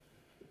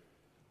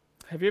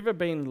Have you ever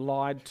been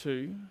lied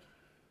to,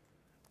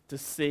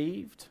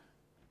 deceived?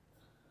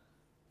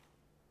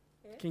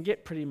 It can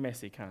get pretty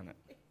messy, can't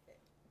it?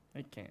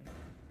 It can.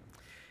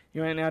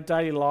 You know, in our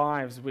daily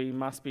lives, we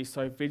must be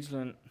so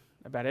vigilant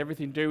about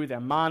everything to do with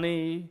our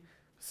money.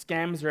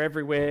 Scams are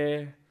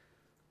everywhere.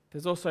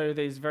 There's also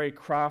these very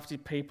crafty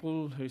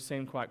people who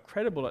seem quite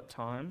credible at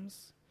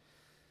times,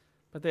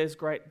 but there's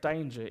great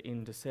danger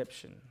in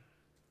deception.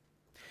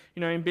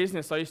 You know, in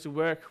business, I used to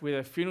work with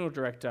a funeral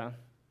director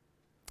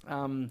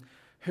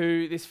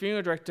this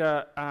funeral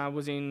director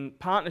was in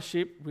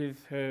partnership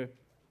with her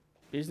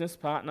business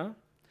partner,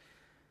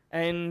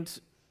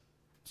 and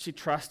she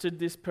trusted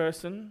this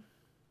person,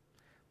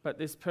 but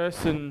this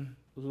person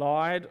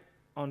lied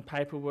on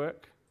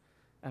paperwork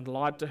and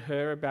lied to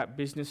her about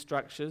business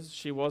structures.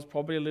 She was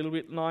probably a little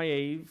bit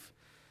naive,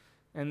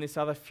 and this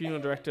other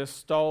funeral director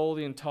stole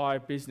the entire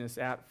business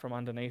out from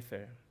underneath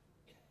her.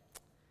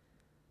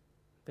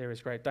 There is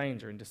great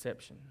danger in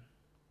deception.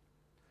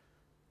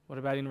 What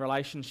about in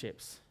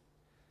relationships?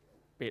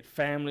 Be it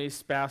families,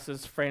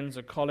 spouses, friends,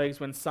 or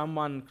colleagues, when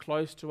someone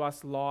close to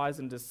us lies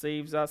and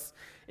deceives us,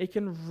 it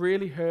can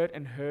really hurt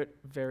and hurt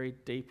very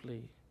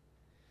deeply.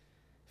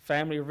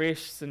 Family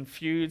rifts and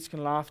feuds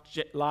can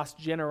last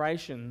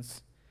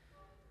generations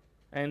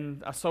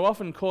and are so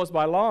often caused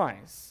by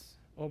lies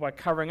or by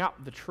covering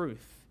up the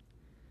truth.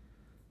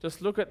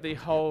 Just look at the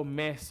whole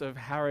mess of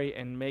Harry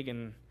and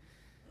Meghan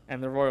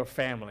and the royal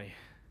family.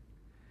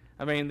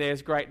 I mean,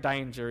 there's great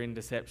danger in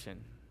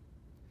deception.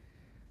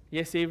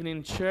 Yes, even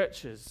in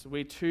churches,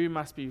 we too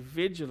must be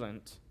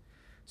vigilant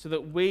so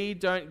that we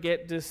don't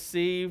get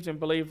deceived and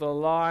believe the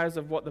lies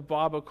of what the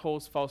Bible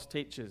calls false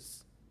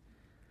teachers.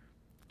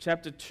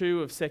 Chapter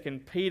 2 of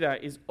 2 Peter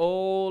is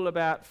all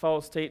about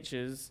false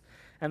teachers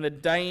and the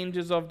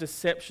dangers of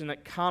deception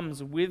that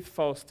comes with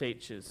false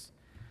teachers.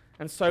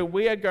 And so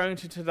we are going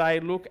to today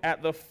look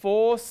at the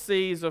 4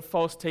 C's of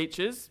false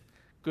teachers.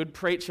 Good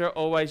preacher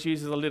always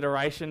uses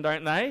alliteration,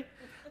 don't they?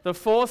 The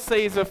 4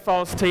 C's of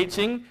false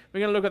teaching.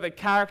 We're going to look at the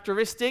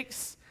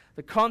characteristics,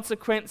 the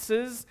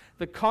consequences,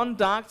 the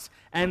conduct,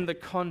 and the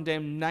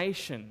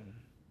condemnation.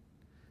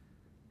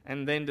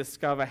 And then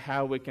discover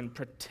how we can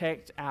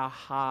protect our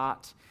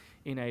heart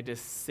in a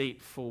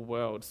deceitful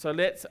world. So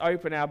let's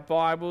open our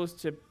Bibles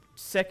to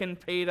 2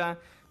 Peter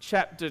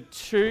chapter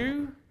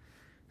 2.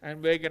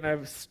 And we're going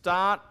to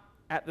start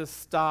at the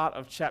start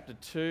of chapter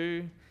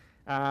 2,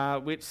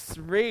 which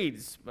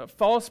reads,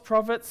 "False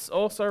prophets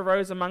also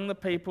rose among the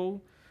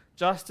people,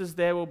 just as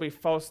there will be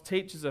false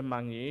teachers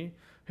among you,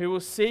 who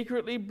will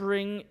secretly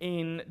bring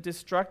in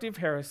destructive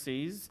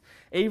heresies,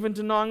 even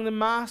denying the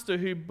master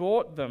who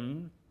bought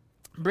them,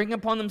 bring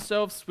upon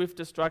themselves swift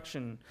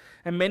destruction.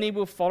 And many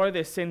will follow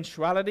their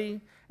sensuality,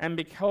 and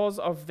because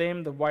of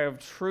them the way of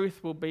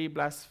truth will be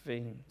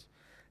blasphemed.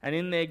 And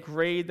in their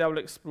greed they will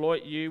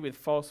exploit you with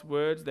false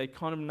words. Their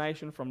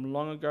condemnation from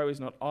long ago is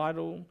not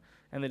idle,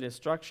 and their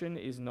destruction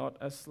is not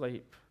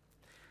asleep."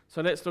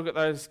 So let's look at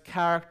those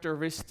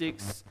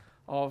characteristics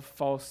of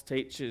false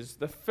teachers.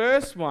 The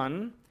first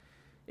one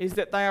is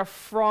that they are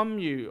from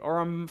you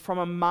or from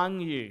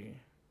among you.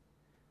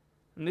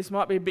 And this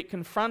might be a bit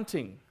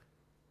confronting,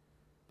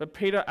 but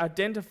Peter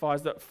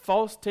identifies that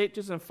false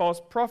teachers and false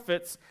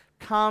prophets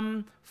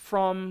come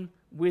from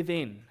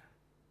within.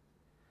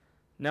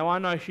 Now, I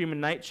know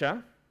human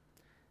nature.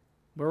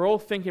 We're all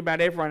thinking about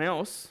everyone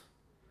else,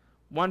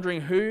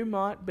 wondering who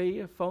might be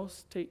a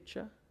false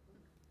teacher.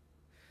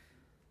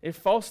 If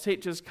false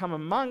teachers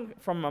come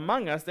from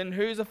among us, then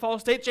who's a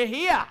false teacher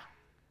here?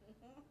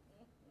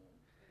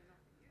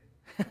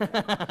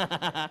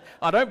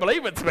 I don't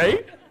believe it's me.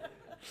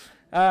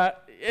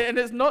 And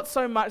it's not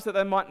so much that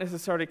they might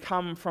necessarily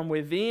come from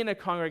within a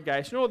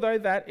congregation, although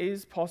that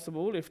is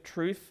possible if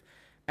truth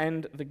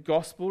and the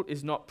gospel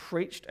is not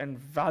preached and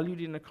valued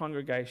in a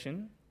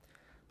congregation,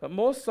 but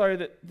more so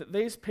that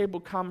these people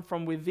come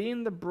from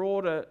within the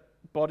broader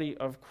body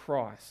of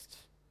Christ,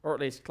 or at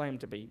least claim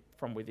to be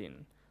from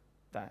within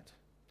that.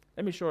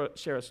 Let me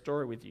share a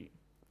story with you.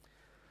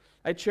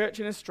 A church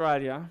in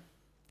Australia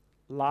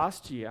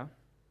last year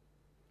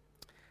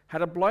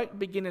had a bloke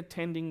begin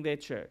attending their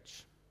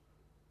church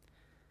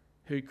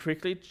who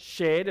quickly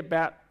shared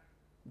about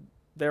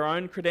their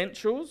own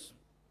credentials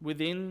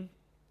within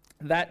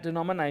that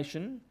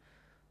denomination,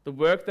 the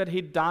work that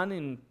he'd done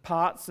in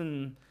parts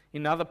and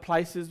in other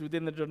places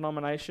within the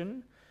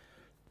denomination,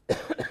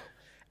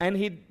 and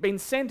he'd been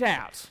sent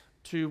out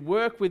to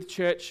work with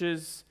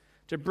churches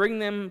to bring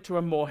them to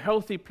a more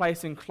healthy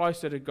place and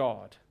closer to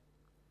God.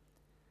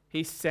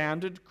 He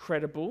sounded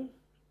credible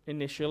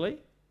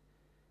initially.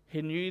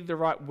 He knew the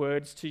right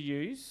words to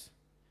use,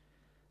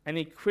 and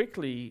he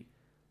quickly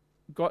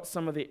got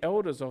some of the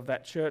elders of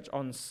that church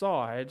on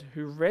side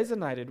who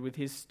resonated with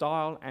his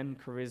style and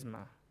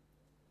charisma.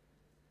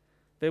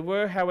 There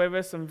were,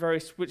 however, some very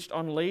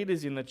switched-on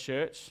leaders in the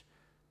church,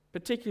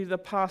 particularly the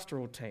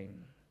pastoral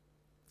team,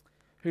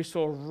 who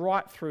saw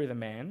right through the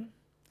man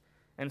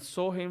and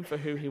saw him for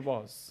who he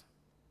was.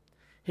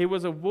 He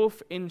was a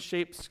wolf in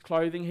sheep's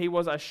clothing, he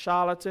was a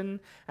charlatan,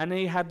 and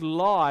he had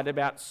lied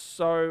about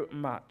so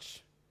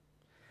much.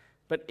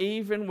 But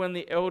even when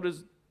the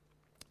elders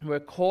were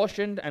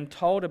cautioned and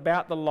told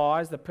about the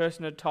lies the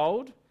person had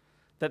told,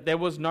 that there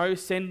was no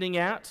sending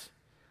out,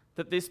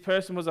 that this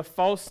person was a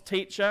false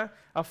teacher,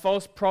 a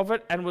false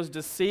prophet, and was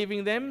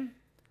deceiving them,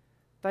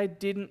 they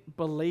didn't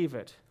believe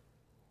it.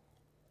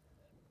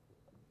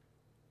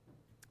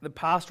 The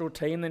pastoral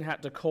team then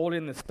had to call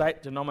in the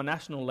state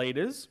denominational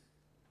leaders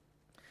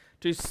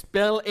to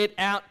spell it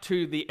out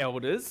to the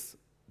elders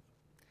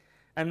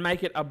and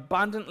make it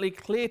abundantly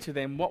clear to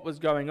them what was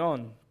going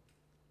on,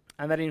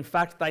 and that in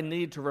fact they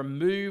needed to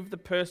remove the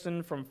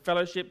person from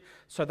fellowship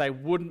so they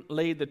wouldn't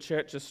lead the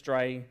church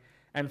astray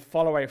and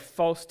follow a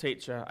false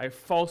teacher, a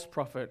false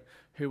prophet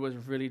who was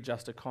really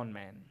just a con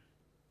man.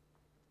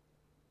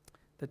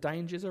 The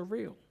dangers are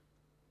real.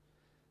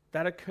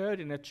 That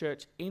occurred in a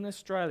church in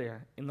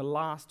Australia in the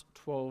last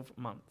 12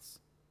 months.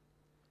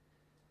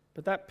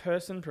 But that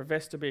person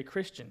professed to be a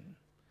Christian,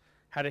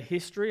 had a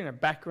history and a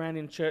background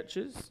in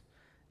churches,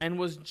 and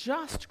was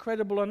just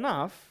credible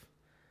enough,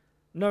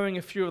 knowing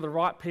a few of the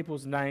right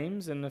people's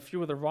names and a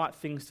few of the right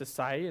things to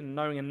say and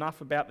knowing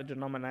enough about the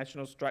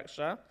denominational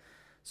structure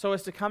so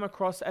as to come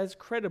across as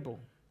credible.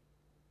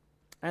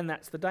 And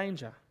that's the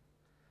danger.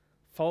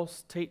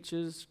 False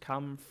teachers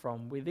come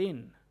from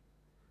within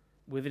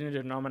a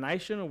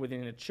denomination or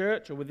within a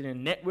church or within a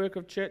network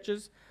of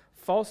churches.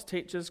 False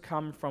teachers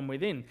come from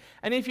within.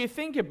 And if you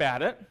think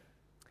about it,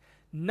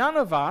 none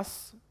of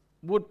us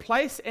would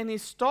place any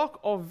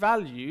stock or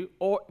value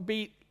or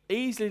be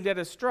easily led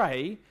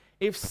astray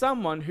if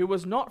someone who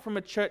was not from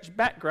a church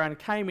background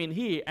came in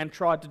here and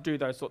tried to do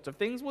those sorts of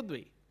things, would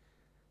we?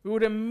 We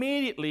would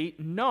immediately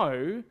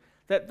know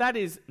that that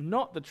is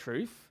not the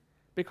truth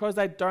because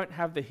they don't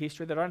have the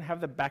history, they don't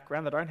have the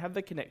background, they don't have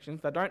the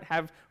connections, they don't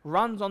have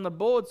runs on the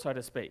board, so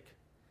to speak.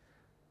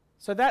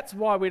 So that's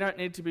why we don't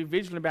need to be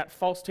vigilant about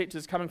false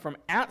teachers coming from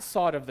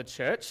outside of the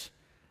church,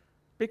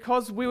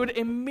 because we would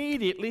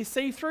immediately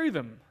see through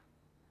them.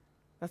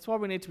 That's why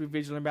we need to be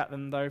vigilant about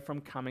them, though,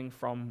 from coming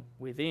from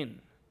within.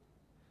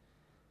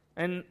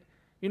 And,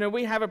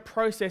 we have a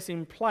process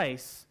in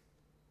place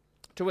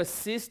to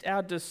assist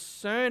our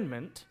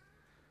discernment,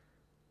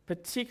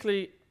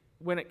 particularly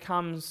when it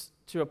comes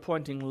to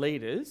appointing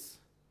leaders,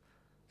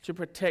 to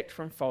protect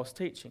from false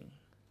teaching.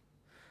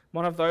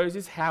 One of those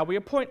is how we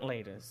appoint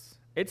leaders.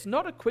 It's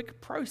not a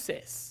quick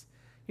process.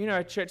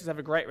 Churches have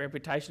a great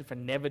reputation for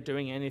never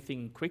doing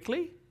anything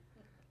quickly,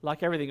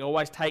 like everything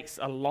always takes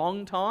a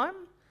long time.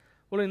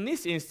 Well, in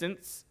this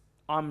instance,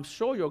 I'm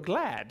sure you're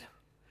glad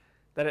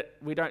that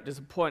we don't just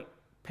appoint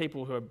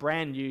people who are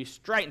brand new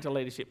straight into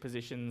leadership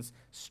positions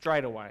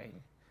straight away,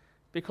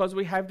 because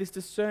we have this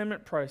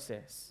discernment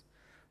process.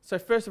 So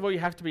first of all, you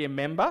have to be a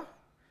member,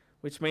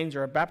 which means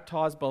you're a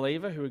baptized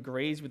believer who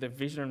agrees with the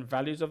vision and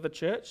values of the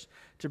church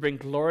to bring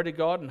glory to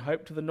God and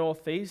hope to the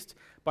northeast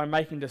by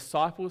making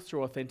disciples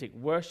through authentic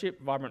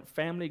worship, vibrant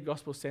family,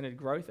 gospel-centered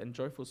growth, and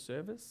joyful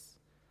service.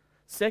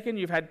 Second,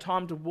 you've had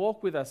time to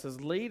walk with us as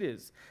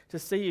leaders to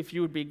see if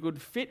you would be a good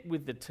fit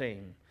with the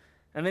team.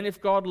 And then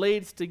if God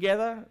leads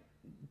together,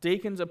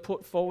 deacons are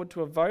put forward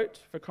to a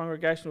vote for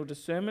congregational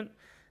discernment,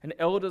 and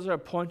elders are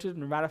appointed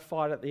and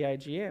ratified at the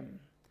AGM.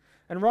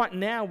 And right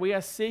now we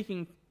are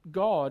seeking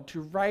God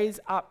to raise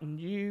up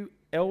new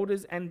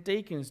elders and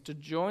deacons to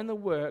join the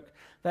work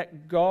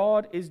that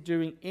God is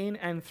doing in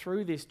and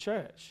through this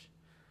church.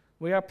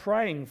 We are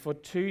praying for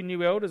 2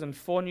 new elders and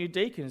 4 new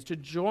deacons to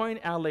join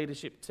our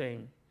leadership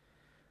team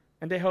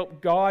and to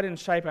help guide and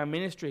shape our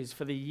ministries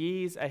for the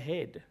years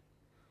ahead.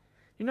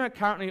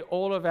 Currently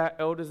all of our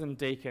elders and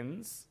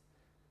deacons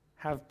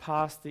have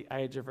passed the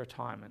age of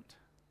retirement.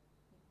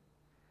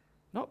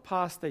 Not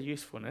past their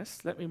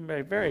usefulness, let me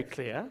be very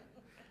clear,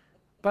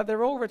 but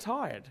they're all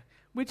retired,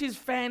 which is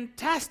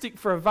fantastic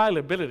for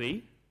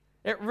availability.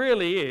 It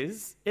really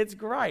is. It's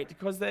great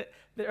because their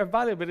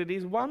availability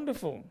is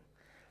wonderful.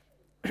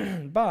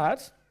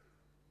 But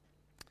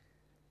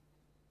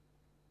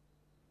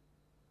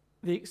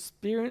the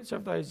experience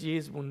of those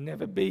years will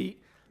never be,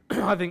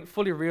 I think,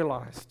 fully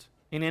realised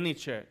in any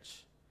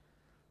church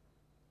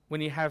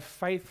when you have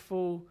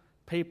faithful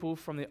people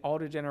from the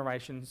older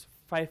generations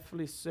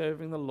faithfully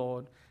serving the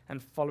Lord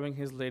and following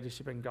his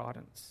leadership and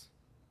guidance.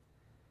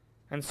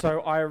 And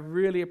so I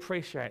really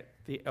appreciate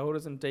the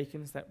elders and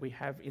deacons that we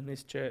have in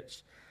this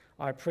church.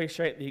 I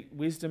appreciate the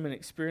wisdom and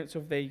experience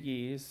of their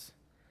years.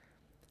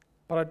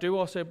 But I do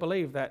also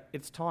believe that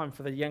it's time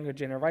for the younger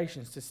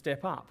generations to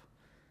step up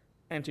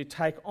and to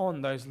take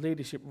on those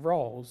leadership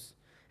roles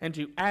and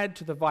to add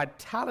to the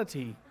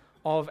vitality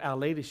of our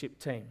leadership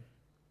team.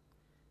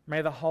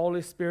 May the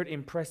Holy Spirit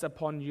impress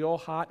upon your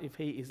heart if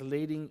he is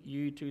leading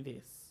you to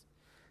this.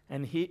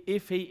 And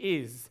if he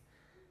is,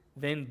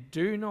 then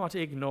do not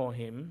ignore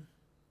him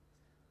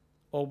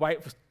or wait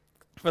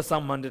for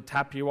someone to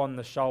tap you on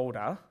the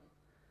shoulder.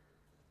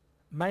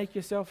 Make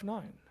yourself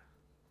known.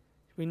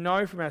 We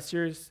know from our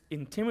series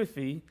in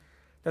Timothy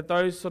that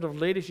those sort of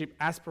leadership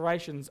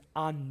aspirations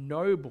are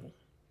noble.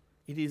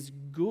 It is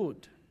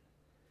good.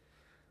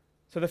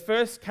 So the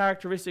first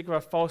characteristic of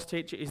a false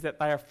teacher is that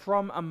they are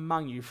from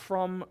among you,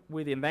 from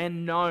within. They are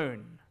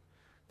known.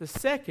 The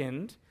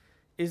second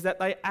is that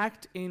they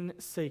act in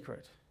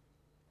secret.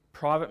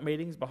 Private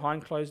meetings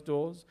behind closed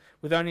doors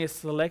with only a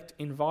select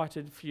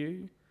invited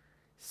few.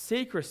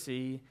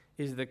 Secrecy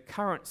is the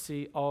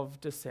currency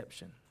of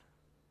deception.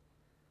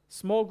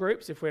 Small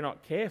groups, if we're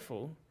not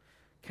careful,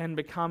 can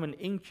become an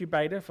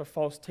incubator for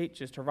false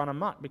teachers to run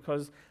amok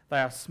because they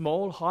are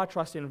small,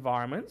 high-trust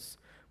environments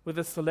with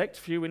a select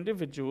few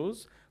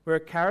individuals where a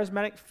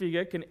charismatic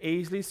figure can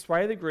easily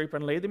sway the group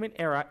and lead them in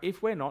error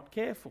if we're not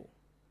careful.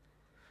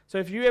 So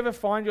if you ever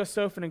find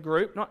yourself in a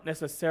group, not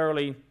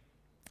necessarily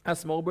a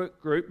small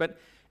group, but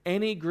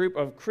any group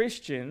of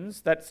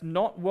Christians that's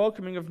not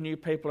welcoming of new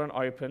people and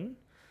open,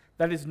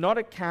 that is not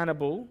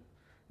accountable,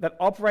 that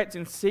operates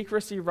in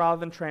secrecy rather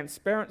than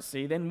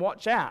transparency, then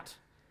watch out,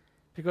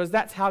 because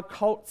that's how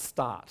cults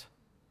start.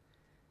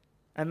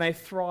 And they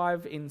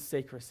thrive in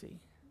secrecy.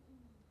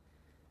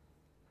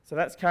 So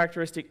that's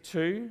characteristic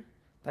 2.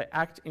 They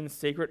act in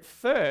secret.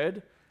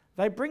 3rd,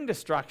 they bring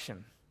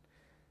destruction.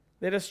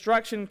 Their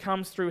destruction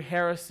comes through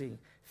heresy,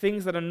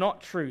 things that are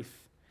not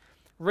truth.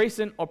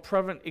 Recent or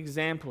prevalent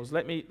examples.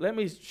 Let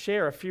me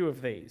share a few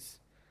of these.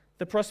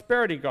 The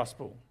prosperity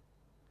gospel.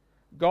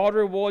 God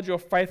rewards your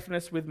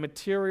faithfulness with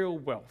material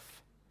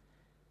wealth.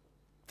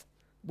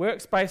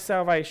 Works-based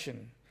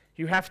salvation.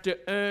 You have to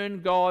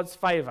earn God's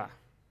favour.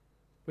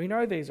 We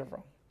know these are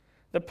wrong.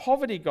 The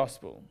poverty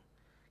gospel.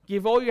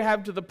 Give all you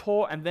have to the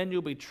poor and then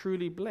you'll be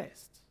truly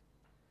blessed.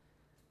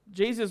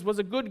 Jesus was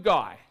a good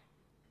guy.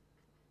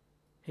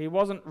 He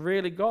wasn't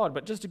really God,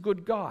 but just a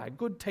good guy,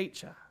 good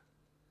teacher.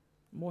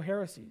 More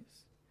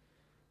heresies.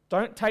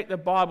 Don't take the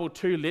Bible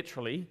too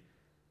literally.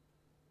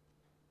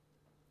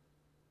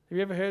 Have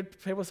you ever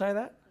heard people say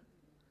that?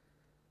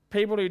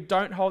 People who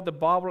don't hold the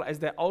Bible as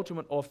their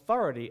ultimate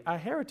authority are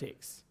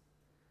heretics.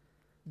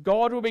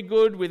 God will be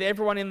good with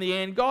everyone in the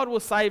end. God will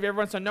save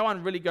everyone so no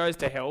one really goes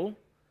to hell.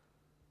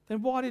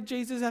 Then why did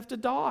Jesus have to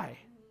die?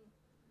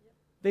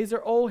 These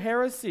are all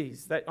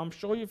heresies that I'm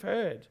sure you've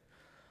heard.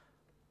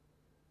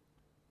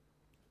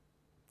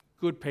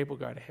 Good people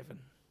go to heaven.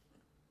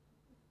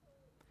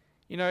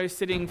 You know,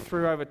 sitting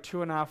through over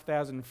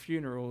 2,500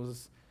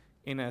 funerals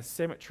in a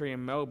cemetery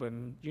in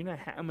Melbourne, you know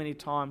how many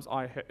times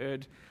I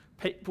heard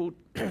people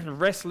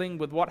wrestling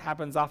with what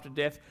happens after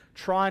death,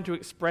 trying to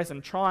express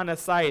and trying to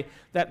say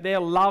that their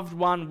loved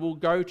one will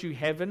go to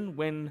heaven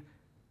when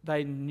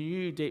they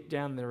knew deep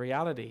down the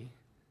reality.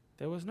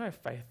 There was no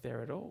faith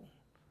there at all.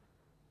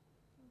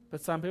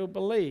 But some people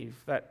believe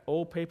that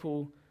all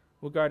people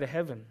will go to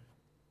heaven.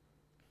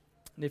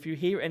 And if you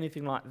hear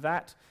anything like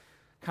that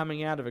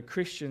coming out of a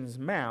Christian's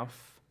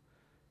mouth,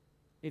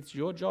 it's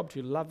your job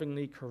to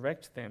lovingly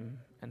correct them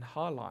and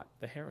highlight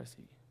the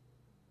heresy.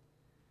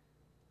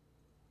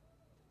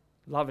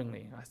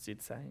 Lovingly, I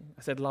did say.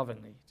 I said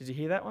lovingly. Did you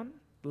hear that one?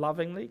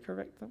 Lovingly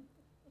correct them.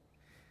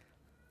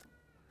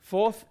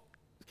 4th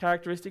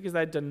characteristic is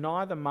they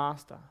deny the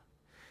master.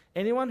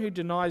 Anyone who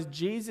denies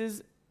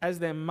Jesus as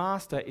their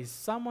master is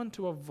someone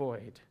to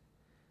avoid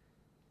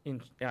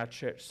in our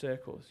church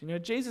circles. You know,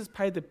 Jesus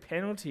paid the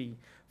penalty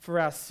for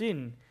our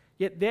sin,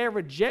 yet their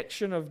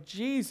rejection of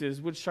Jesus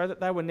would show that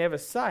they were never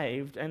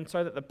saved, and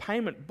so that the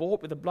payment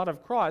bought with the blood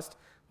of Christ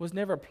was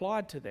never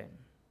applied to them.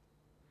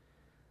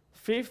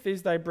 5th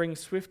is they bring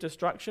swift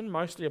destruction,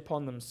 mostly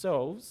upon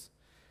themselves.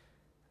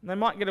 And they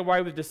might get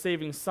away with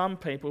deceiving some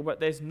people, but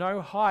there's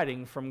no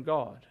hiding from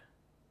God.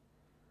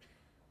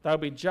 They'll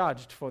be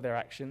judged for their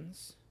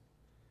actions.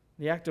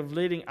 The act of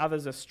leading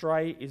others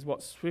astray is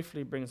what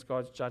swiftly brings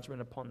God's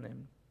judgment upon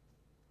them.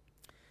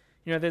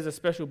 You know, there's a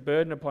special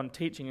burden upon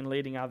teaching and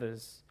leading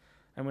others,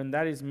 and when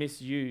that is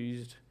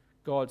misused,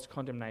 God's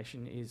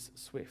condemnation is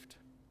swift.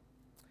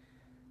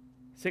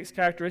 6th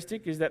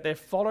characteristic is that they're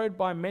followed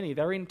by many.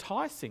 They're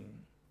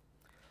enticing.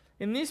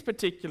 In this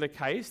particular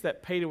case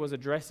that Peter was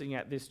addressing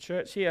at this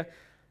church here,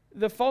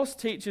 the false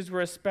teachers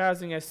were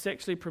espousing a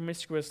sexually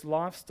promiscuous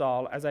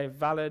lifestyle as a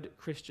valid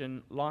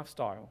Christian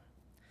lifestyle.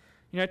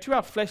 You know, to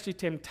our fleshly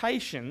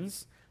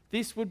temptations,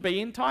 this would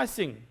be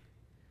enticing.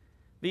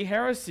 The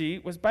heresy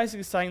was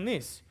basically saying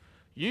this: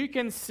 you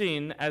can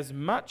sin as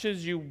much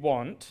as you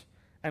want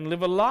and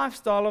live a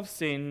lifestyle of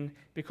sin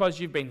because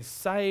you've been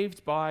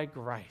saved by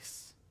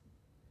grace.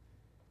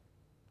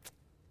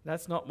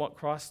 That's not what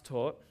Christ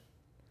taught.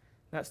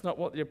 That's not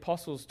what the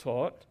apostles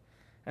taught.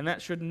 And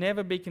that should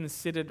never be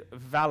considered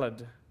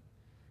valid.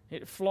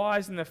 It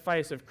flies in the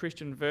face of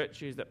Christian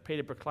virtues that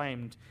Peter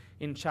proclaimed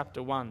in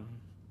chapter 1.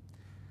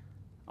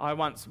 I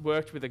once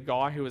worked with a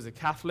guy who was a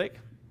Catholic,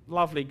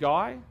 lovely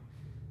guy,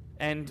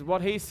 and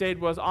what he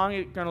said was,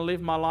 I'm going to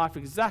live my life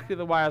exactly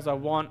the way as I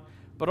want,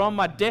 but on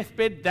my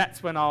deathbed,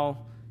 that's when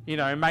I'll,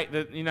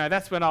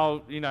 that's when I'll,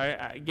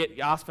 get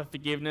asked for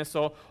forgiveness,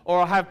 or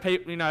I'll have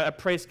people, a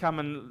priest come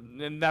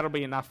and that'll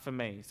be enough for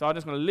me. So I'm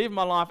just going to live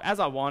my life as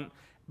I want,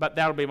 but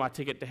that'll be my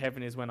ticket to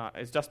heaven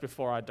is just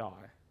before I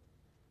die.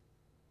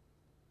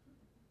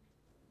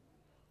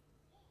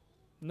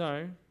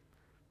 No.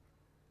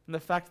 And the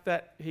fact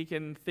that he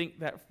can think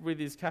that with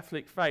his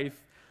Catholic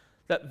faith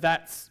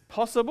that's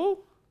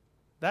possible,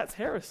 that's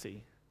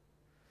heresy.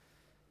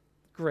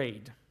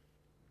 Greed.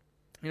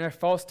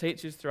 False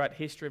teachers throughout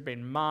history have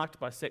been marked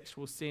by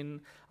sexual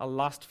sin, a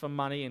lust for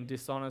money, and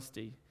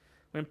dishonesty.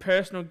 When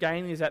personal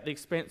gain is at the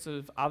expense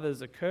of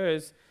others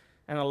occurs,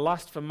 and a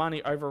lust for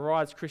money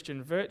overrides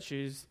Christian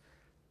virtues,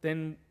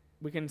 then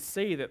we can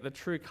see that the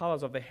true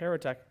colours of the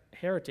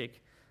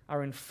heretic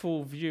are in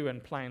full view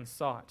and plain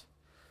sight.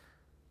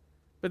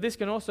 But this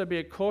can also be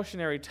a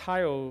cautionary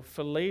tale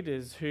for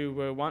leaders who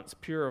were once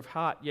pure of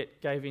heart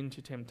yet gave in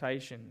to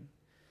temptation.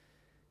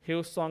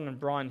 Hillsong and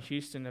Brian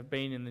Houston have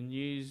been in the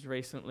news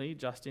recently,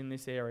 just in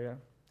this area.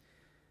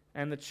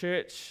 And the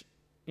church,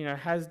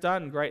 has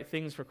done great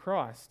things for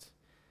Christ.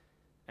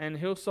 And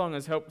Hillsong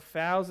has helped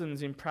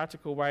thousands in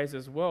practical ways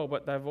as well,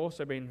 but they've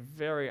also been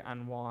very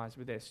unwise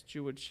with their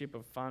stewardship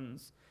of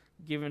funds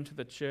given to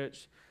the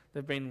church.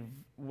 They've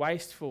been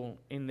wasteful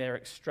in their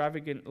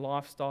extravagant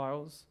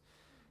lifestyles.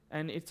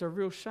 And it's a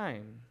real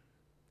shame,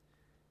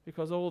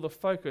 because all the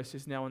focus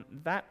is now on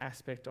that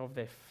aspect of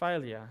their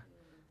failure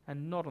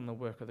and not on the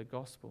work of the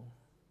gospel.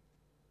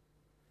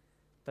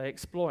 They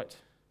exploit.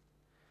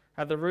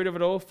 At the root of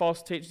it all,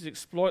 false teachers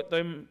exploit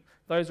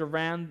those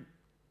around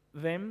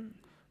them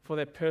for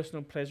their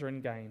personal pleasure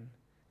and gain.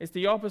 It's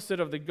the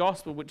opposite of the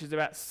gospel, which is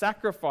about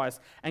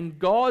sacrifice and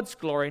God's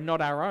glory, not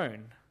our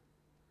own.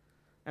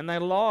 And they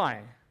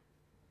lie.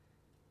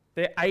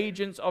 They're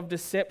agents of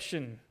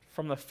deception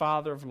from the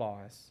father of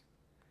lies.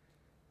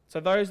 So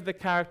those are the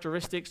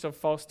characteristics of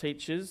false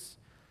teachers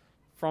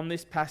from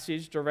this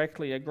passage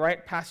directly, a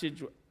great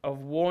passage of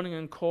warning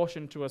and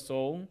caution to us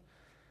all.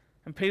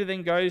 And Peter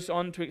then goes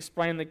on to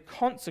explain the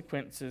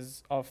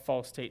consequences of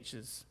false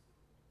teachers.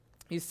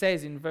 He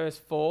says in verse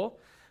 4,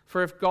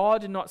 "For if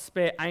God did not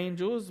spare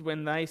angels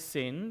when they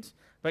sinned,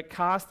 but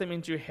cast them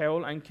into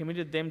hell and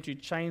committed them to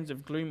chains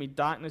of gloomy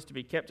darkness to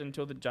be kept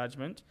until the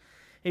judgment,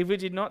 if he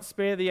did not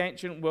spare the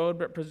ancient world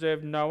but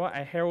preserved Noah,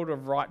 a herald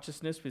of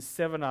righteousness, with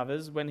 7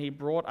 others, when he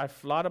brought a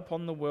flood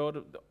upon the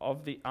world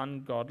of the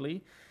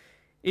ungodly,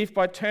 if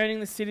by turning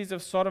the cities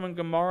of Sodom and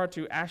Gomorrah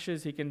to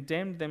ashes he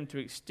condemned them to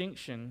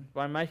extinction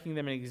by making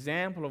them an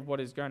example of what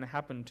is going to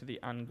happen to the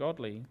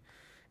ungodly,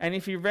 and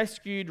if he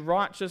rescued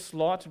righteous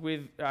Lot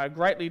with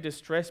greatly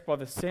distressed by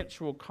the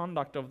sensual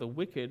conduct of the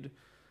wicked,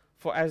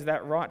 for as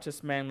that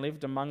righteous man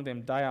lived among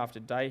them day after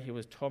day, he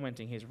was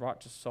tormenting his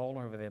righteous soul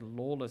over their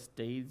lawless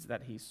deeds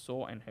that he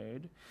saw and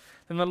heard,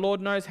 then the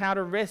Lord knows how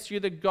to rescue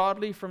the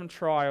godly from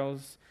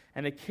trials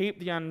and to keep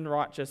the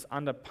unrighteous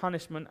under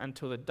punishment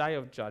until the day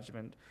of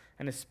judgment,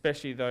 and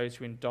especially those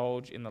who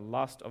indulge in the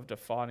lust of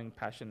defiling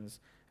passions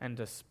and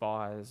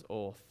despise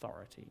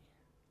authority."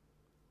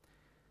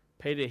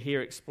 Peter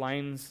here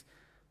explains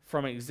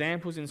from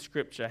examples in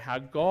Scripture how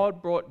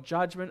God brought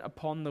judgment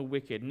upon the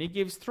wicked. And he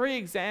gives 3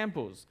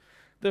 examples.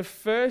 The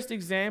first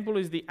example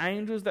is the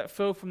angels that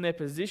fell from their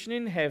position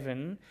in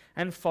heaven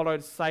and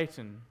followed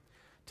Satan.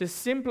 To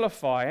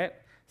simplify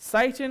it,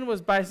 Satan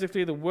was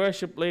basically the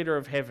worship leader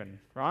of heaven,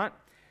 right?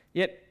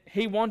 Yet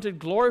he wanted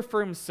glory for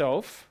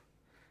himself,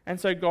 and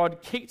so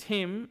God kicked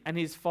him and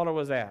his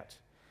followers out.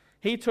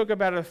 He took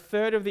about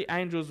 1/3 of the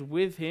angels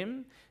with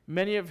him,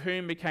 many of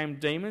whom became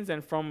demons,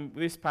 and from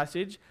this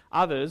passage,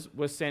 others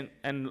were sent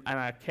and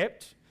are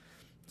kept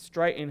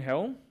straight in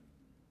hell,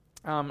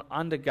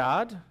 under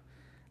guard.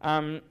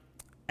 And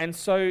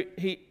so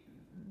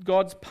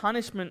God's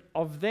punishment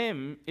of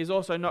them is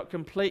also not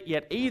complete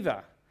yet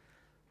either.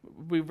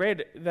 We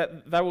read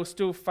that they will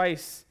still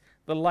face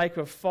the lake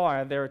of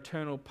fire, their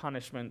eternal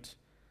punishment,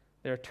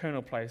 their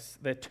terminal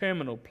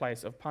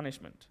place of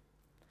punishment.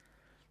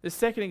 The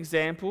second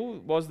example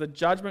was the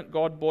judgment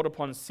God brought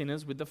upon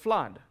sinners with the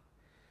flood.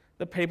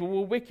 The people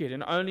were wicked,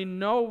 and only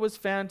Noah was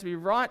found to be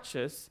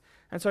righteous,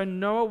 and so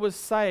Noah was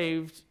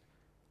saved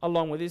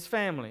along with his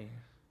family.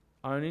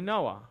 Only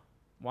Noah,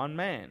 one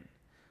man.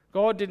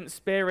 God didn't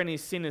spare any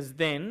sinners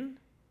then,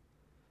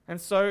 and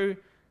so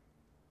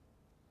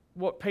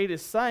what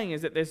Peter's saying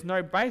is that there's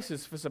no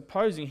basis for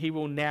supposing he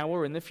will now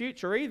or in the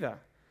future either.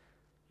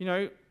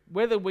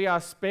 Whether we are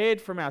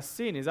spared from our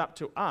sin is up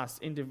to us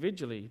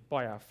individually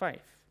by our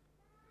faith.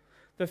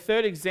 The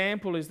third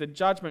example is the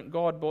judgment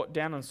God brought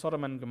down on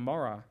Sodom and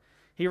Gomorrah.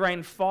 He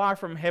rained fire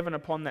from heaven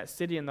upon that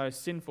city and those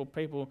sinful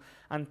people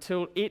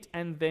until it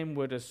and them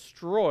were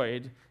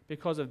destroyed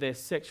because of their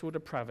sexual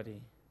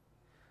depravity.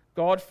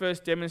 God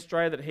first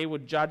demonstrated that he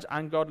would judge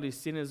ungodly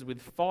sinners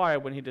with fire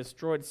when he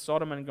destroyed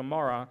Sodom and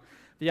Gomorrah.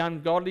 The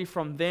ungodly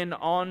from then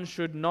on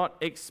should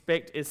not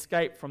expect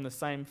escape from the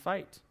same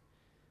fate.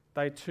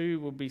 They too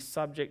will be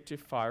subject to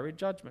fiery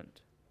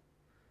judgment.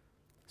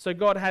 So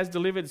God has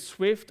delivered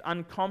swift,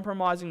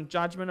 uncompromising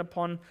judgment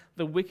upon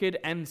the wicked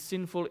and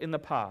sinful in the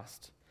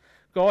past.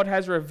 God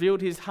has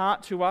revealed his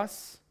heart to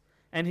us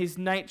and his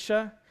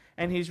nature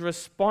and his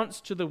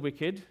response to the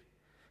wicked.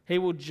 He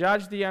will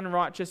judge the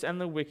unrighteous and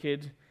the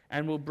wicked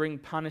and will bring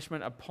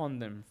punishment upon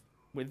them.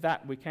 With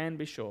that, we can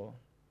be sure.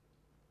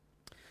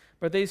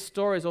 But these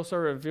stories also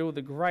reveal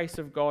the grace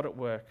of God at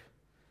work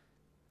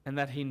and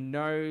that he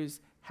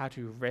knows how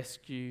to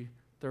rescue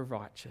the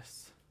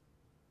righteous.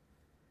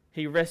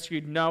 He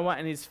rescued Noah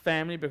and his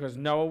family because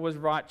Noah was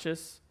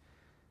righteous.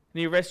 And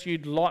he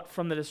rescued Lot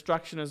from the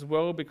destruction as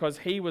well because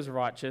he was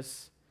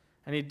righteous,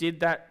 and he did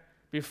that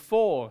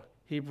before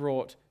he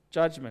brought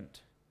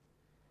judgment.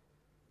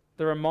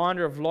 The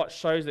reminder of Lot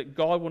shows that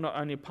God will not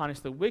only punish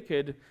the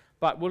wicked,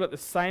 but will at the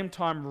same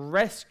time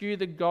rescue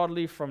the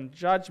godly from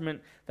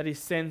judgment that he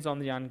sends on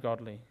the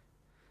ungodly.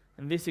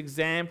 And this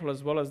example,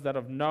 as well as that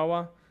of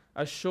Noah,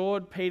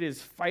 assured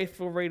Peter's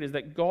faithful readers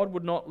that God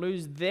would not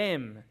lose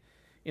them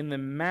in the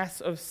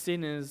mass of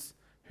sinners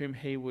whom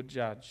he would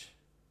judge.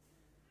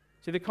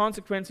 See, the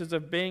consequences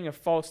of being a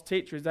false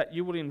teacher is that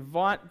you will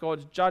invite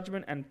God's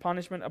judgment and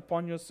punishment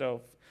upon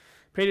yourself.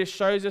 Peter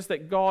shows us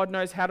that God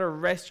knows how to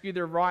rescue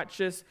the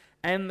righteous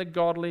and the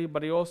godly,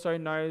 but he also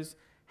knows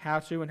how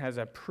to and has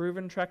a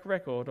proven track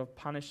record of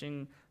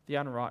punishing the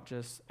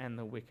unrighteous and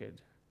the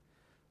wicked.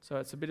 So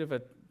it's a bit of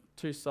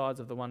two sides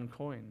of the one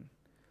coin.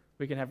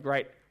 We can have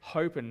great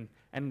hope in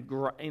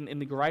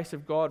the grace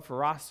of God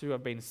for us who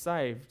have been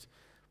saved,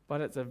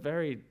 but it's a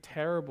very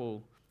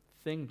terrible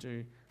thing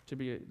to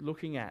be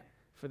looking at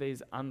for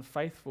these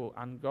unfaithful,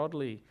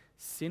 ungodly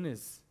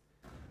sinners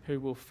who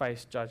will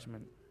face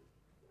judgment.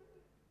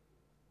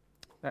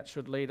 That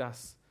should lead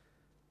us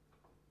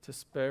to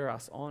spur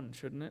us on,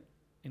 shouldn't it,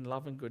 in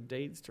love and good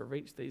deeds to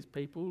reach these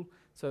people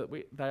so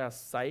that they are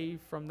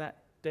saved from that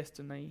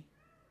destiny.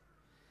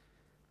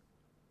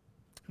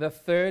 The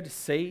third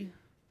C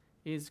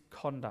is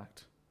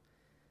conduct.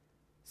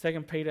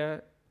 2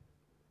 Peter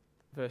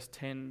verse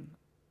 10,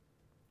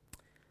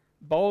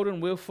 bold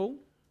and willful,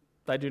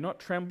 they do not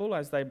tremble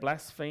as they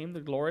blaspheme the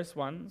glorious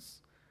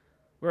ones,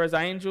 whereas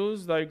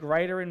angels, though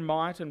greater in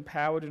might and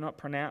power, do not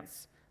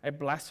pronounce a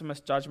blasphemous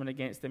judgment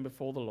against them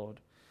before the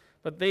Lord.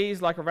 But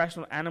these, like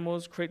irrational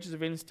animals, creatures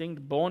of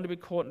instinct, born to be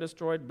caught and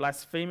destroyed,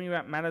 blaspheming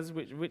about matters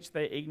which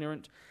they are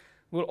ignorant,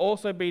 will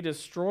also be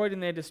destroyed in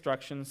their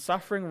destruction,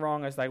 suffering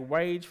wrong as the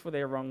wage for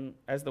their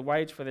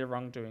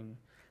wrongdoing.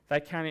 They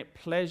count it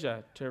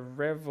pleasure to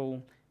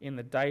revel in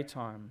the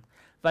daytime.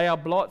 They are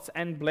blots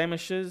and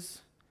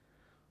blemishes,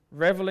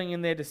 reveling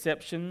in their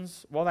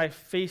deceptions while they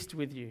feast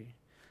with you.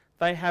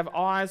 They have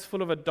eyes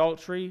full of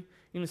adultery,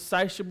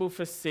 insatiable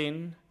for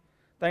sin.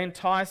 They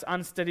entice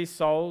unsteady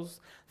souls.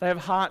 They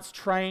have hearts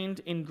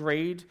trained in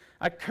greed,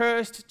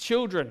 accursed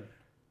children.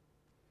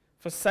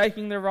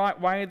 Forsaking the right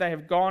way, they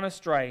have gone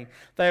astray.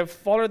 They have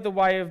followed the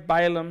way of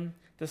Balaam,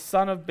 the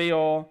son of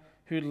Beor,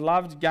 who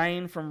loved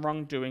gain from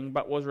wrongdoing,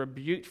 but was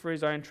rebuked for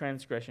his own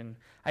transgression.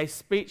 A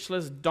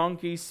speechless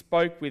donkey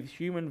spoke with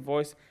human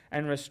voice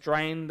and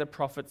restrained the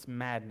prophet's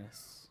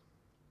madness.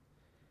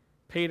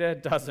 Peter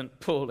doesn't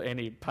pull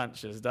any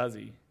punches, does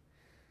he?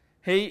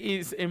 He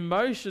is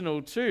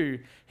emotional too.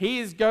 He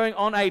is going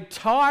on a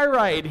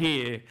tirade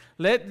here.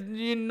 Let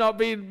you not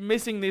be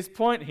missing this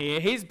point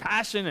here. He's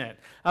passionate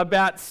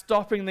about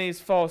stopping these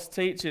false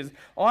teachers.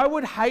 I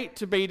would hate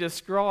to be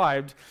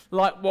described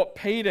like what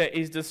Peter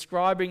is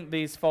describing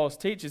these false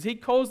teachers. He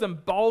calls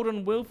them bold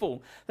and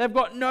willful. They've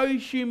got no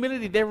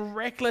humility. They're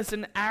reckless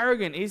and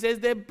arrogant. He says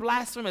they're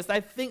blasphemous.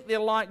 They think they're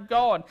like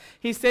God.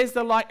 He says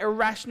they're like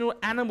irrational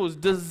animals,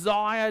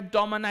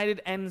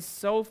 desire-dominated and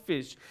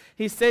selfish.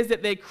 He says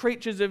that they're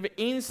creatures of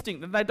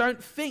instinct, that they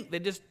don't think, they're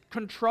just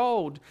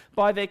controlled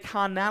by their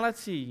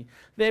carnality.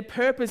 Their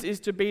purpose is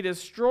to be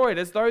destroyed,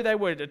 as though they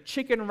were a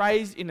chicken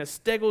raised in a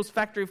Steggles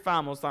factory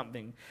farm or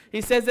something.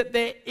 He says that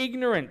they're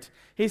ignorant.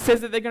 He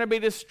says that they're going to be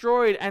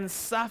destroyed and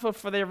suffer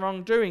for their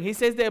wrongdoing. He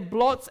says they're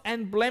blots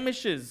and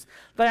blemishes.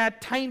 They are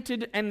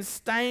tainted and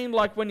stained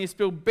like when you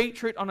spill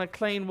beetroot on a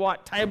clean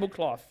white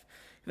tablecloth.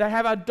 They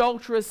have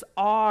adulterous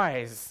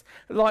eyes,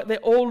 like they're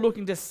all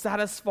looking to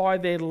satisfy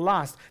their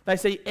lust. They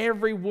see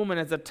every woman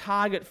as a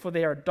target for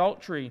their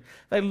adultery.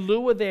 They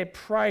lure their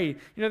prey. You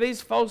know,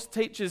 these false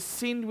teachers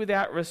sinned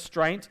without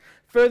restraint.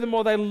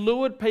 Furthermore, they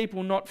lured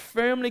people not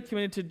firmly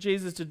committed to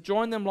Jesus to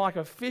join them like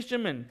a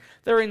fisherman.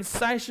 They're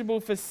insatiable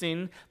for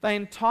sin. They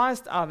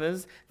enticed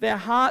others. Their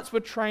hearts were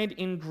trained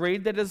in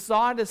greed. They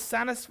desired to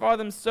satisfy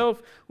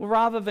themselves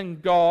rather than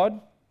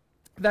God.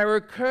 They were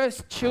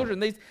accursed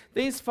children.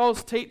 These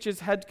false teachers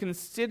had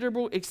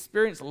considerable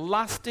experience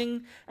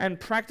lusting and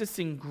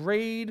practicing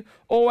greed,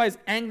 always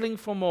angling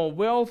for more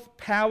wealth,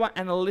 power,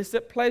 and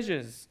illicit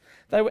pleasures.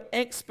 They were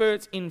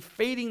experts in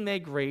feeding their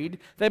greed.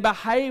 They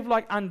behaved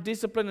like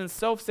undisciplined and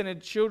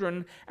self-centered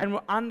children and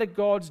were under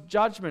God's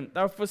judgment.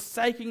 They were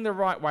forsaking the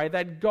right way.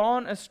 They'd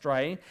gone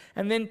astray.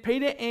 And then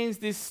Peter ends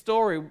this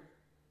story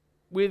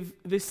with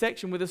this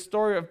section with a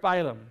story of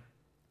Balaam.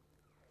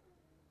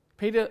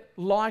 Peter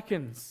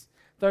likens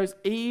those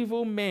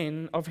evil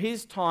men of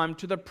his time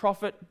to the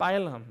prophet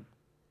Balaam.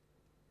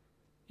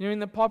 You know, in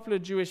the popular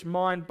Jewish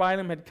mind,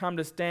 Balaam had come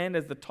to stand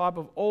as the type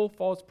of all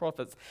false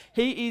prophets.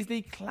 He is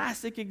the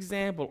classic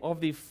example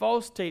of the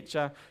false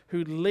teacher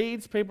who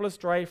leads people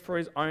astray for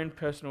his own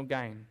personal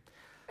gain.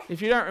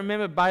 If you don't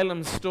remember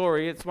Balaam's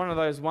story, it's one of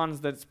those ones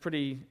that's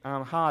pretty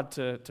hard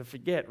to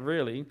forget,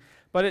 really.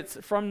 But it's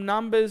from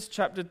Numbers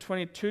chapter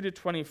 22 to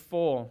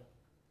 24.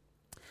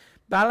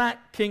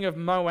 Balak, king of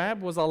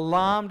Moab, was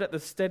alarmed at the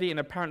steady and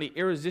apparently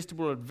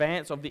irresistible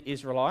advance of the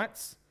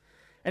Israelites.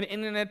 And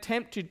in an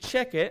attempt to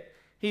check it,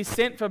 he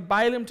sent for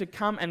Balaam to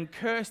come and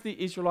curse the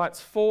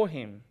Israelites for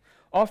him,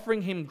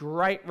 offering him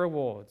great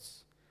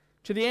rewards.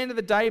 To the end of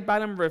the day,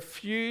 Balaam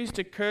refused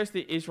to curse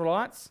the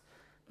Israelites,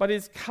 but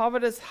his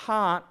covetous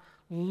heart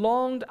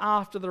longed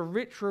after the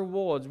rich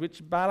rewards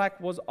which Balak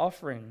was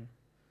offering.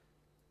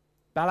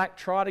 Balak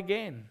tried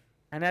again,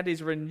 and at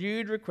his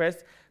renewed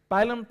request,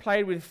 Balaam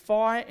played with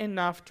fire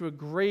enough to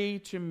agree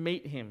to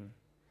meet him.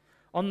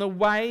 On the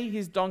way,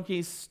 his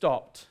donkey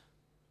stopped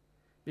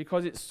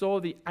because it saw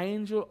the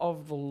angel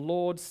of the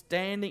Lord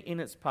standing in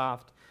its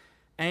path,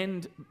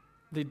 and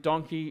the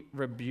donkey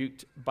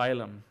rebuked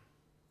Balaam.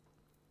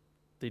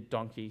 The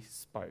donkey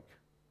spoke.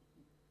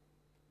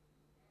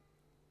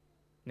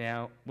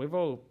 Now, we've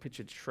all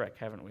pictured Shrek,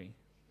 haven't we?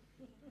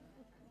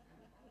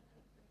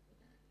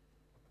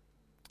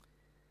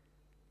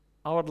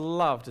 I would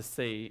love to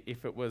see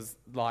if it was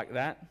like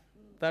that.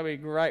 That'd be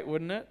great,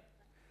 wouldn't it?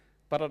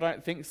 But I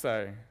don't think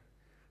so.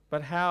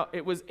 But how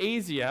it was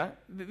easier,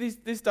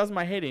 this does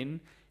my head in,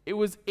 it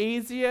was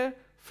easier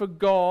for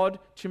God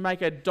to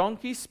make a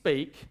donkey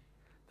speak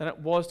than it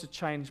was to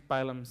change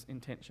Balaam's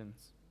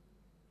intentions.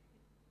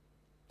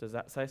 Does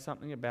that say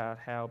something about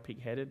how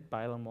pig-headed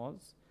Balaam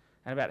was?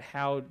 And about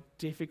how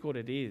difficult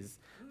it is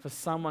for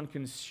someone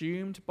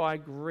consumed by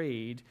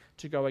greed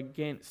to go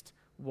against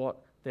what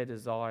their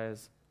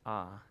desires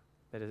are.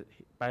 That is,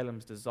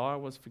 Balaam's desire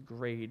was for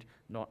greed,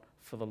 not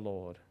for the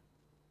Lord.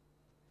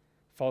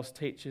 False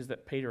teachers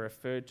that Peter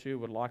referred to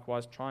were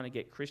likewise trying to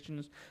get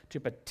Christians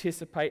to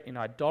participate in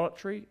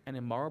idolatry and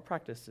immoral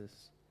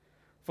practices.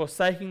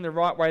 Forsaking the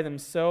right way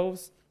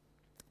themselves,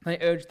 they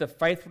urged the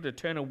faithful to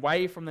turn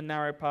away from the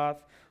narrow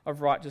path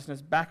of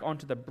righteousness back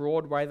onto the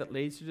broad way that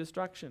leads to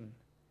destruction.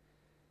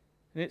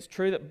 And it's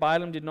true that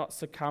Balaam did not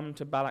succumb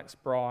to Balak's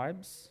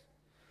bribes,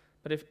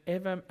 but if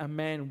ever a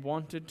man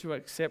wanted to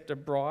accept a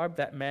bribe,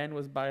 that man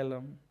was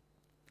Balaam.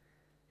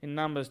 In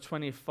Numbers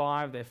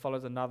 25, there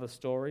follows another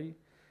story.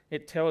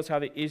 It tells how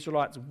the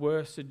Israelites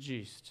were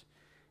seduced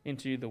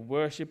into the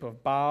worship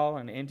of Baal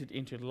and entered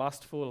into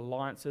lustful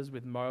alliances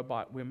with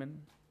Moabite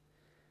women.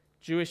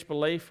 Jewish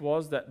belief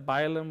was that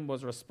Balaam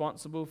was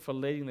responsible for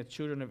leading the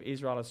children of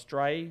Israel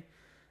astray,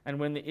 and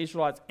when the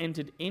Israelites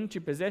entered into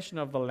possession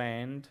of the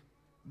land,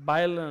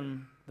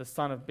 Balaam, the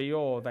son of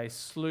Beor, they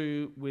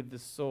slew with the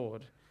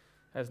sword,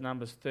 as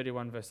Numbers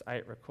 31 verse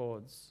 8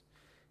 records.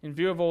 In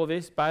view of all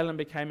this, Balaam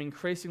became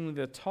increasingly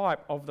the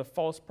type of the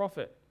false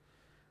prophet.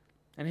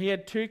 And he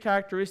had two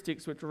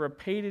characteristics which were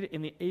repeated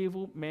in the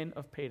evil men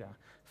of Peter.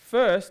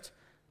 First,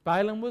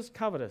 Balaam was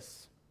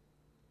covetous.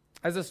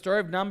 As the story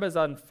of Numbers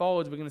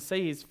unfolds, we're going to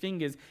see his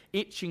fingers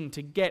itching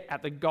to get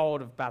at the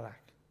gold of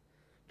Balak.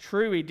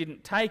 True, he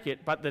didn't take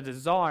it, but the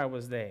desire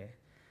was there.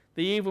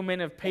 The evil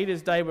men of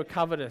Peter's day were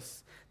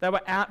covetous. They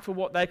were out for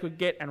what they could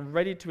get and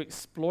ready to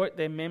exploit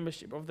their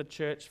membership of the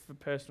church for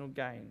personal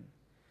gain.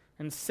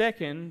 And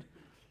second,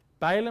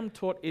 Balaam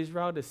taught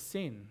Israel to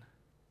sin.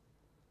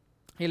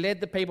 He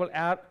led the people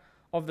out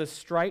of the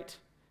straight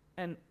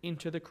and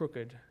into the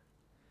crooked.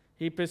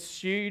 He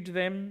persuaded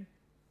them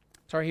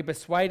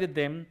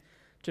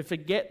to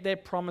forget their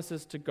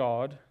promises to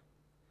God,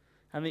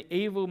 and the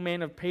evil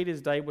men of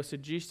Peter's day were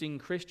seducing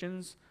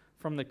Christians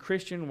from the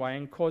Christian way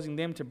and causing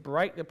them to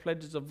break the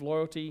pledges of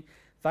loyalty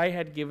they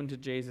had given to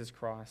Jesus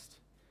Christ.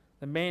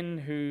 The man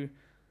who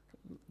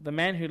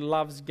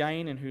loves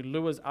gain and who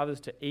lures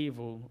others to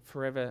evil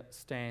forever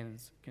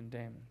stands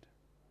condemned.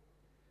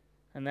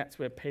 And that's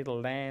where Peter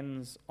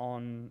lands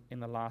on, in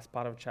the last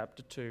part of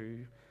chapter 2,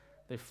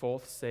 the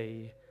fourth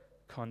C,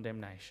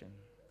 condemnation.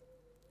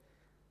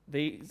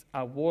 These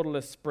are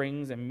waterless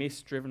springs and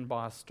mist driven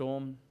by a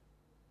storm.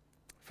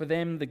 For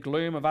them, the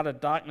gloom of utter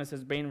darkness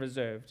has been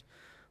reserved.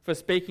 For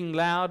speaking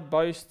loud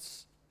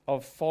boasts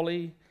of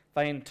folly,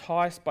 they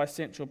entice by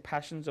sensual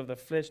passions of the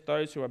flesh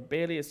those who are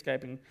barely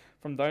escaping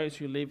from those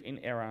who live in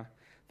error.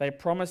 They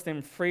promise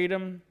them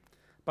freedom,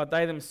 but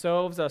they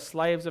themselves are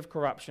slaves of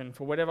corruption.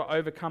 For whatever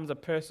overcomes a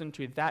person,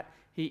 to that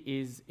he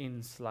is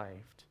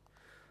enslaved.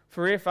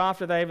 For if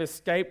after they have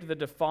escaped the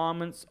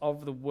defilements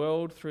of the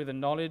world through the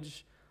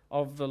knowledge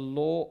of the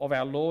law of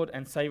our Lord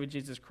and Saviour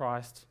Jesus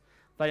Christ,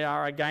 they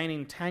are again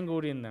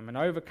entangled in them and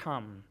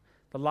overcome,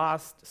 the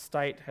last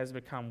state has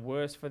become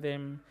worse for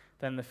them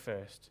than the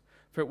first.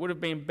 For it would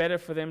have been better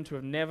for them to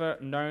have never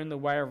known the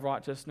way of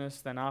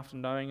righteousness than after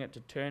knowing it to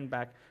turn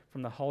back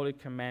from the holy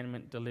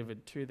commandment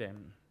delivered to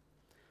them.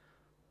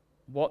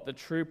 What the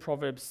true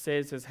proverb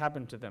says has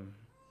happened to them.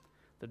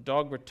 The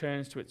dog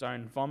returns to its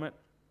own vomit,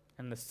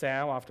 and the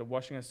sow, after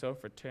washing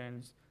herself,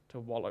 returns to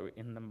wallow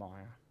in the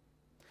mire.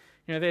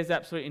 You know, there's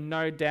absolutely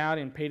no doubt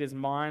in Peter's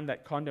mind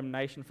that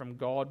condemnation from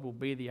God will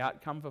be the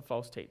outcome for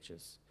false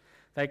teachers.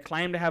 They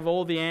claim to have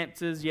all the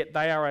answers, yet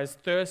they are as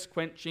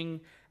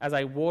thirst-quenching as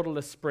a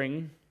waterless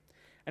spring,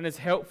 and as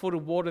helpful to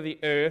water the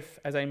earth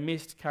as a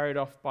mist carried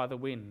off by the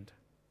wind.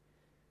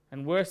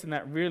 And worse than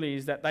that really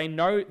is that they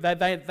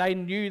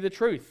knew the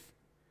truth.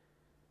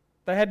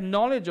 They had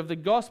knowledge of the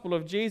gospel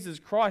of Jesus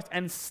Christ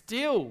and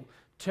still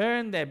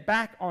turned their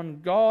back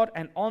on God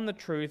and on the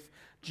truth,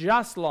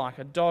 just like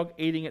a dog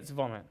eating its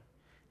vomit.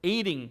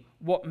 eating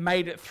what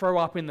made it throw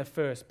up in the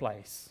first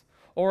place,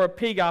 or a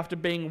pig after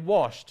being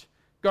washed,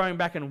 going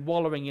back and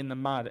wallowing in the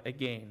mud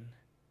again.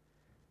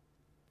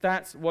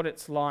 That's what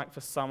it's like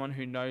for someone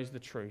who knows the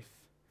truth,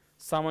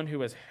 someone who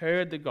has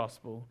heard the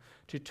gospel,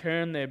 to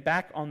turn their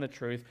back on the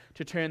truth,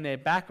 to turn their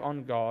back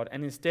on God,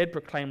 and instead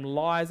proclaim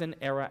lies and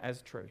error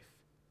as truth.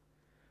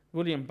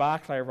 William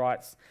Barclay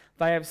writes,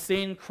 "They have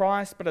seen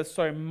Christ but are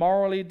so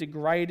morally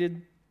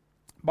degraded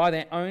by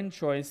their own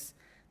choice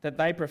that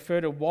they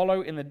prefer to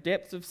wallow in the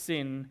depths of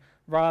sin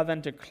rather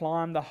than to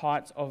climb the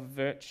heights of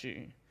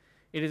virtue.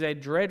 It is a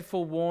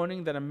dreadful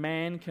warning that a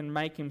man can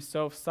make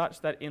himself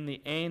such that in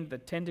the end the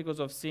tentacles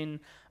of sin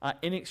are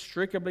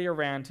inextricably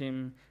around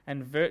him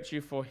and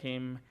virtue for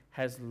him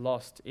has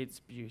lost its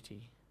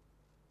beauty."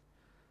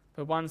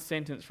 But one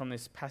sentence from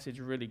this passage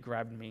really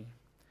grabbed me.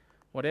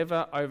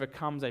 Whatever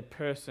overcomes a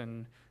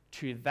person,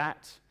 to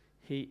that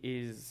he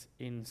is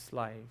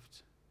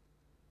enslaved.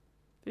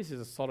 This is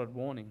a solid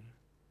warning.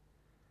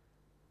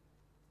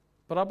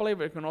 But I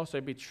believe it can also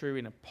be true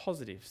in a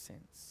positive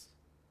sense.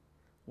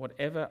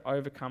 Whatever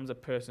overcomes a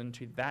person,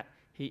 to that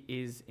he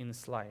is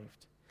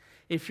enslaved.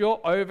 If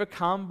you're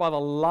overcome by the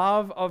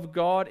love of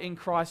God in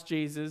Christ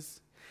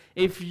Jesus,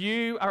 if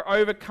you are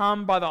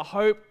overcome by the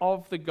hope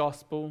of the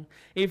gospel,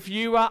 if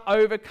you are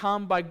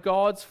overcome by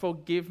God's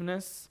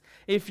forgiveness,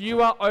 if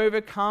you are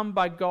overcome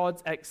by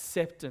God's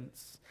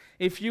acceptance,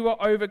 if you are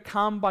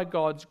overcome by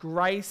God's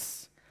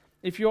grace,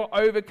 if you are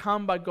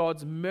overcome by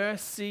God's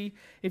mercy,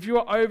 if you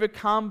are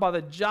overcome by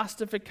the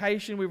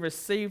justification we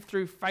receive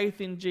through faith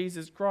in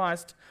Jesus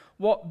Christ,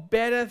 what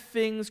better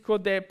things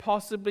could there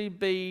possibly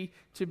be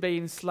to be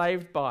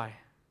enslaved by?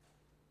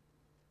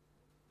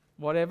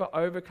 Whatever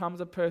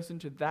overcomes a person,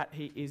 to that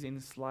he is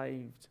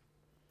enslaved.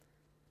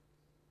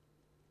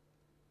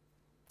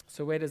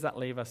 So where does that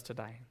leave us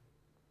today?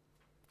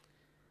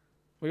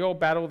 We all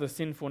battle the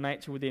sinful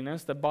nature within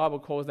us. The Bible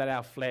calls that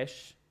our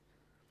flesh.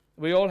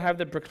 We all have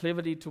the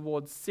proclivity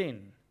towards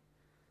sin.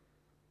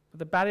 But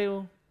the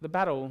battle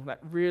that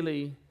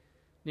really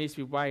needs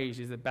to be waged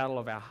is the battle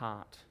of our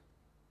heart.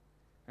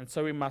 And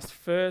so we must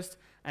first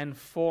and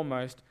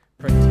foremost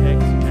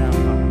protect our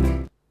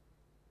heart.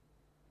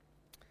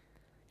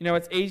 You know,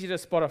 it's easy to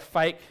spot a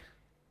fake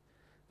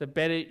the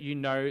better you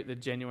know the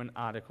genuine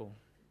article.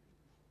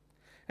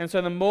 And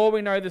so the more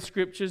we know the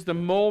scriptures, the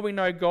more we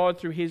know God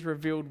through his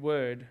revealed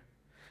word,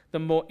 the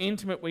more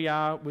intimate we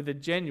are with the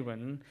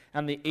genuine,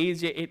 and the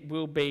easier it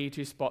will be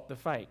to spot the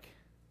fake.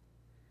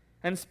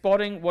 And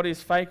spotting what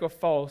is fake or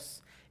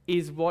false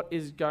is what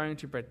is going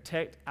to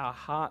protect our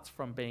hearts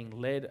from being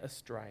led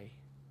astray.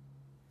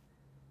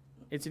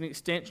 It's an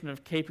extension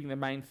of keeping the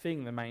main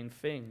thing the main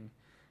thing.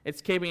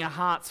 It's keeping our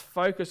hearts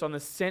focused on the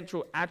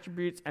central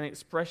attributes and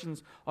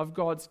expressions of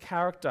God's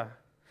character.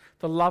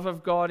 The love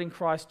of God in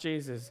Christ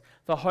Jesus,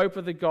 the hope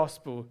of the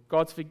gospel,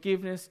 God's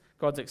forgiveness,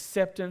 God's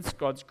acceptance,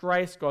 God's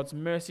grace, God's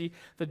mercy,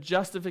 the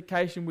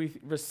justification we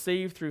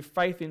receive through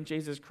faith in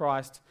Jesus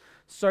Christ,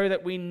 so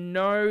that we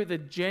know the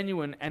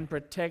genuine and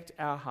protect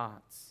our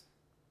hearts.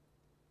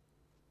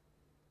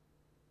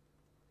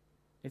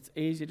 It's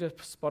easy to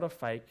spot a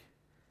fake,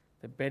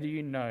 the better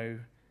you know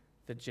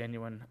the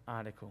genuine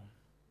article.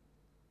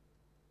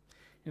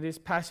 This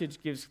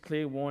passage gives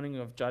clear warning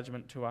of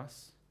judgment to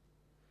us.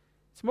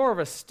 It's more of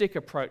a stick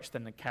approach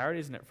than the carrot,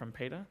 isn't it, from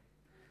Peter?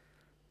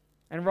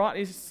 And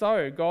rightly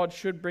so, God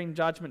should bring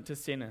judgment to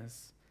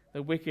sinners,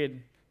 the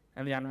wicked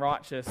and the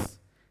unrighteous,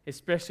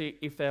 especially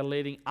if they're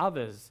leading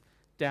others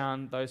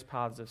down those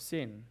paths of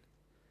sin.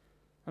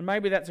 And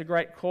maybe that's a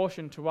great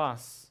caution to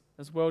us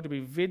as well, to be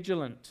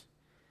vigilant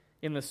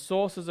in the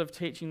sources of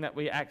teaching that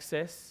we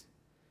access.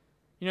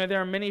 You know,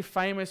 there are many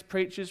famous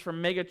preachers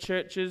from mega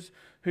churches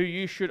who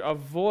you should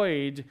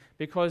avoid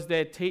because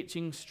their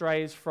teaching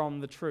strays from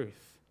the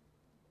truth.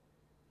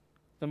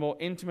 The more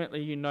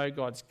intimately you know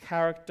God's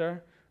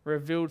character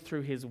revealed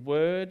through his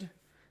word,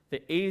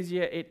 the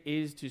easier it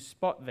is to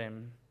spot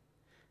them,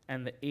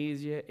 and the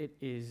easier it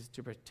is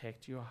to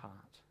protect your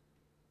heart.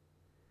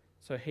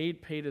 So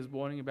heed Peter's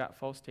warning about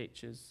false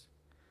teachers,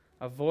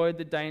 avoid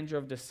the danger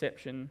of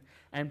deception,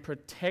 and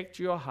protect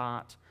your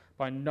heart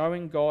by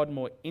knowing God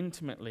more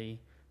intimately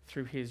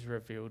through his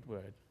revealed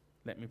word.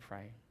 Let me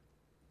pray.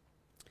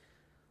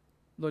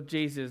 Lord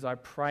Jesus, I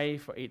pray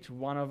for each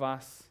one of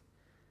us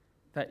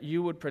that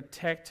you would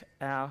protect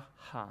our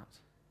heart.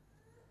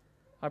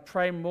 I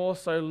pray more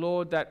so,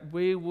 Lord, that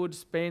we would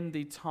spend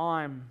the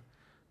time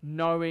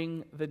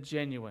knowing the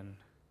genuine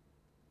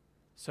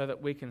so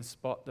that we can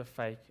spot the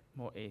fake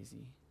more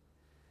easy.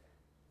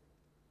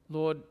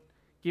 Lord,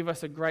 give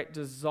us a great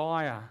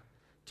desire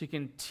to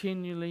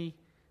continually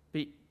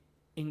be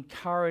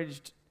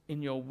encouraged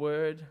in your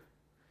word.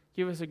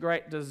 Give us a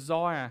great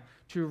desire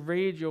to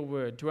read your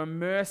word, to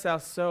immerse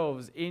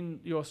ourselves in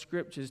your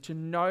scriptures, to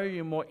know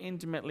you more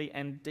intimately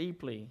and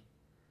deeply.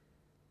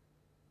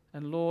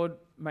 And Lord,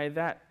 may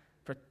that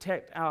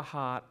protect our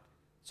heart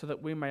so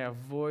that we may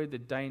avoid the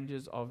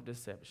dangers of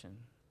deception.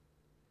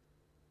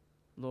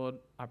 Lord,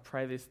 I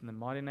pray this in the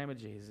mighty name of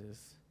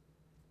Jesus.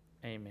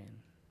 Amen.